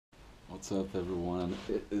What's up, everyone?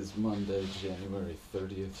 It is Monday, January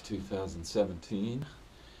 30th, 2017,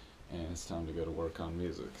 and it's time to go to work on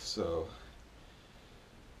music. So,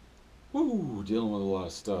 woo, dealing with a lot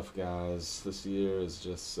of stuff, guys. This year is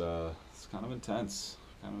just, it's kind of intense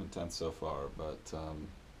so far, but we're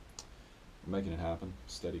making it happen.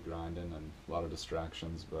 Steady grinding and a lot of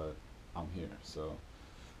distractions, but I'm here. So,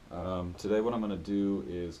 today what I'm going to do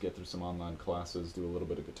is get through some online classes, do a little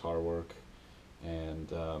bit of guitar work, and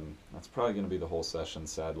that's probably going to be the whole session.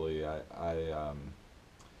 Sadly, I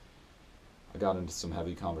got into some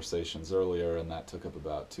heavy conversations earlier, and that took up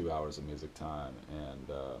about 2 hours of music time, and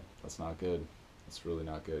that's not good. It's really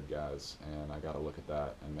not good, guys. And I got to look at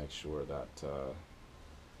that and make sure that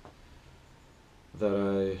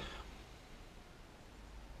I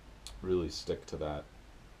really stick to that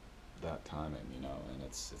timing, And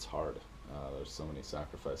it's hard. There's so many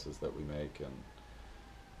sacrifices that we make, and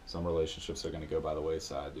some relationships are going to go by the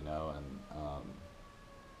wayside, and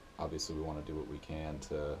obviously we want to do what we can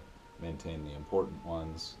to maintain the important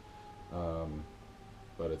ones,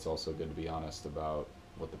 but it's also good to be honest about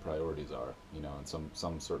what the priorities are, and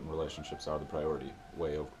some certain relationships are the priority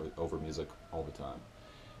way over music all the time,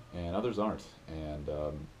 and others aren't, and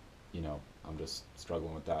I'm just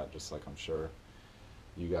struggling with that, just like I'm sure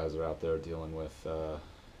you guys are out there dealing with,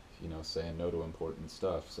 saying no to important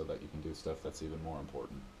stuff so that you can do stuff that's even more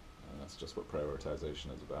important. And that's just what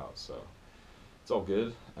prioritization is about. So it's all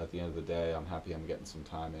good. At the end of the day, I'm happy I'm getting some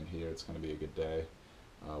time in here. It's going to be a good day.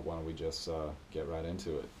 Why don't we just get right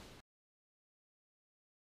into it?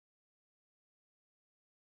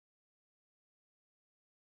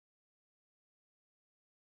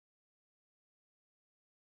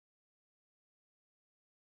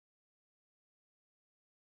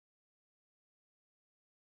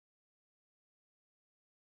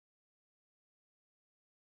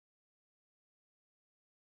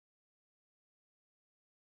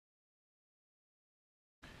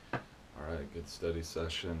 Alright, good study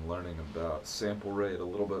session, learning about sample rate a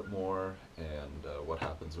little bit more, and what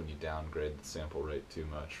happens when you downgrade the sample rate too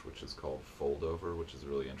much, which is called fold over, which is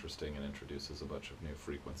really interesting and introduces a bunch of new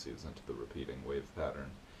frequencies into the repeating wave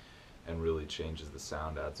pattern, and really changes the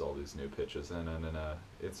sound, adds all these new pitches in, and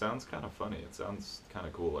it sounds kind of funny, it sounds kind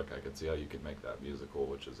of cool, like I could see how you could make that musical,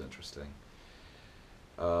 which is interesting.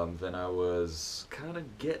 Then I was kind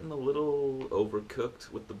of getting a little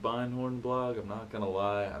overcooked with the Beinhorn blog, I'm not gonna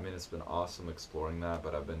lie. I mean, it's been awesome exploring that,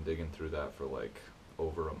 but I've been digging through that for like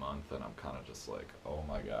over a month, and I'm kind of just like, oh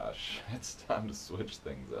my gosh, it's time to switch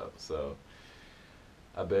things up. So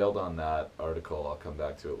I bailed on that article, I'll come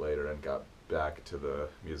back to it later, and got back to the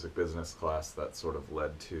music business class that sort of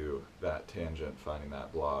led to that tangent, finding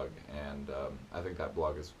that blog, and I think that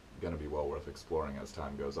blog is going to be well worth exploring as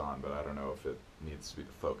time goes on, but I don't know if it needs to be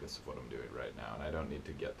the focus of what I'm doing right now, and I don't need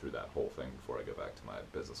to get through that whole thing before I go back to my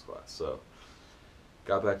business class. So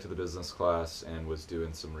got back to the business class and was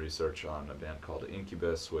doing some research on a band called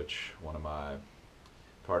Incubus, which one of my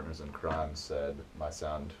partners in crime said my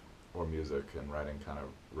sound or music and writing kind of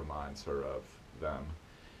reminds her of them.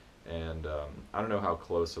 And I don't know how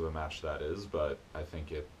close of a match that is, but I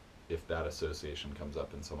think if that association comes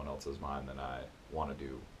up in someone else's mind, then I want to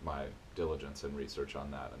do my diligence and research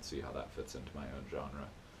on that and see how that fits into my own genre,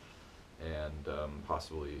 and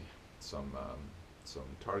possibly some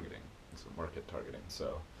targeting, some market targeting.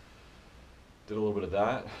 So did a little bit of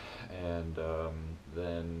that, and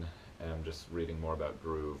then am just reading more about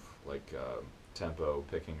groove, like tempo,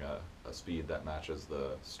 picking a speed that matches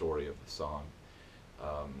the story of the song.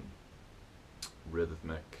 Um,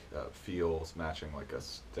 Rhythmic feels, matching like a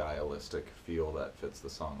stylistic feel that fits the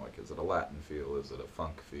song. Like, is it a Latin feel? Is it a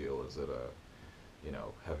funk feel? Is it a,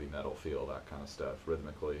 heavy metal feel? That kind of stuff,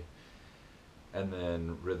 rhythmically. And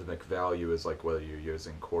then rhythmic value is like whether you're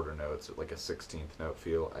using quarter notes, like a 16th note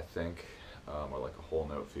feel, I think, or like a whole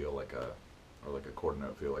note feel, or like a quarter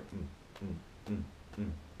note feel, like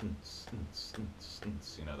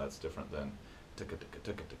that's different than ticka ticka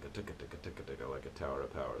ticka ticka ticka ticka ticka ticka, like a Tower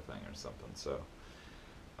of Power thing or something. So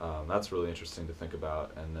that's really interesting to think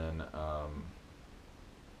about. And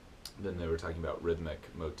then they were talking about rhythmic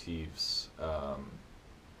motifs,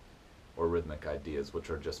 or rhythmic ideas, which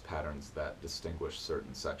are just patterns that distinguish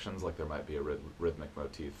certain sections. Like there might be a rhythmic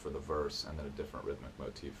motif for the verse and then a different rhythmic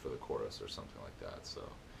motif for the chorus or something like that. So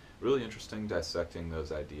really interesting, dissecting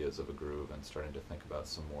those ideas of a groove and starting to think about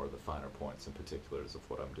some more of the finer points and particulars of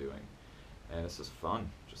what I'm doing. And it's just fun,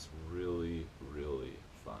 just really, really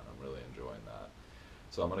fun. I'm really enjoying that.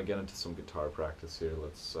 So I'm gonna get into some guitar practice here.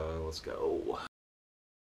 Let's go.